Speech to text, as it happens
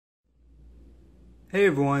Hey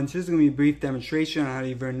everyone, so this is going to be a brief demonstration on how to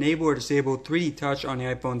either enable or disable 3D Touch on the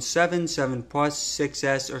iPhone 7, 7 Plus,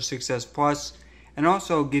 6S, or 6S Plus, and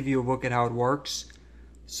also I'll give you a look at how it works.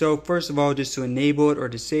 So first of all, just to enable it or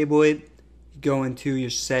disable it, you go into your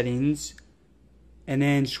settings, and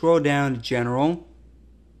then scroll down to General,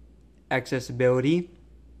 Accessibility,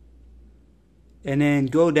 and then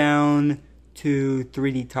go down to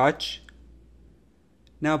 3D Touch.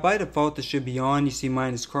 Now by default this should be on, you see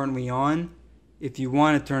mine is currently on. If you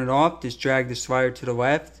want to turn it off, just drag the slider to the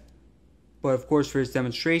left. But of course for this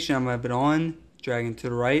demonstration, I'm going to have it on, dragging to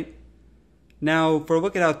the right. Now for a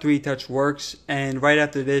look at how 3D Touch works, and right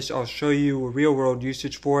after this I'll show you a real world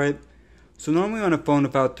usage for it. So normally on a phone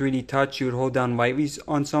without 3D Touch, you would hold down lightly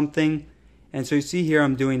on something. And so you see here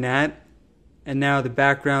I'm doing that. And now the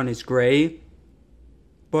background is gray.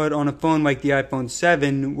 But on a phone like the iPhone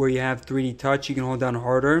 7, where you have 3D Touch, you can hold down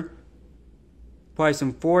harder. Apply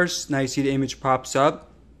some force, now you see the image pops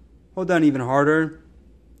up. Hold down even harder,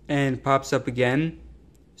 and it pops up again.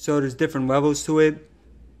 So there's different levels to it.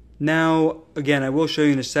 Now, again, I will show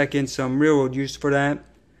you in a second some real world use for that.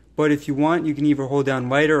 But if you want, you can either hold down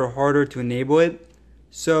lighter or harder to enable it.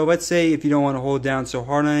 So let's say if you don't want to hold down so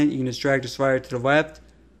hard on it, you can just drag the slider to the left.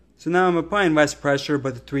 So now I'm applying less pressure,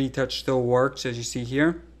 but the 3D Touch still works, as you see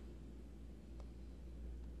here.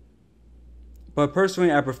 But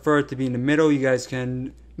personally, I prefer it to be in the middle. You guys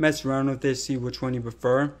can mess around with this, see which one you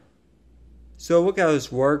prefer. So look how this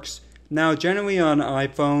works. Now, generally on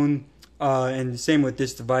iPhone, and the same with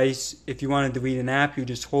this device, if you want to delete an app, you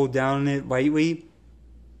just hold down on it lightly.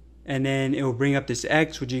 And then it will bring up this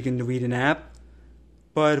X, which you can delete an app.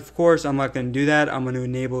 But of course, I'm not going to do that. I'm going to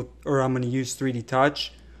enable, or I'm going to use 3D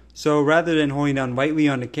Touch. So rather than holding down lightly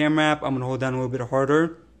on the camera app, I'm going to hold down a little bit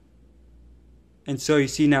harder. And so you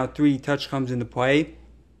see now 3D Touch comes into play.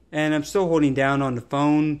 And I'm still holding down on the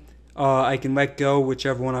phone. I can let go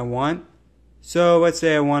whichever one I want. So let's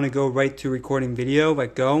say I want to go right to recording video,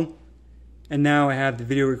 let go. And now I have the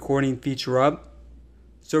video recording feature up.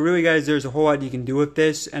 So really guys, there's a whole lot you can do with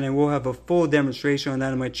this. And I will have a full demonstration on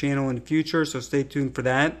that on my channel in the future. So stay tuned for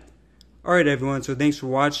that. Alright everyone, so thanks for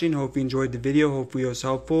watching. Hope you enjoyed the video. Hopefully it was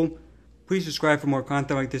helpful. Please subscribe for more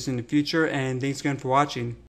content like this in the future. And thanks again for watching.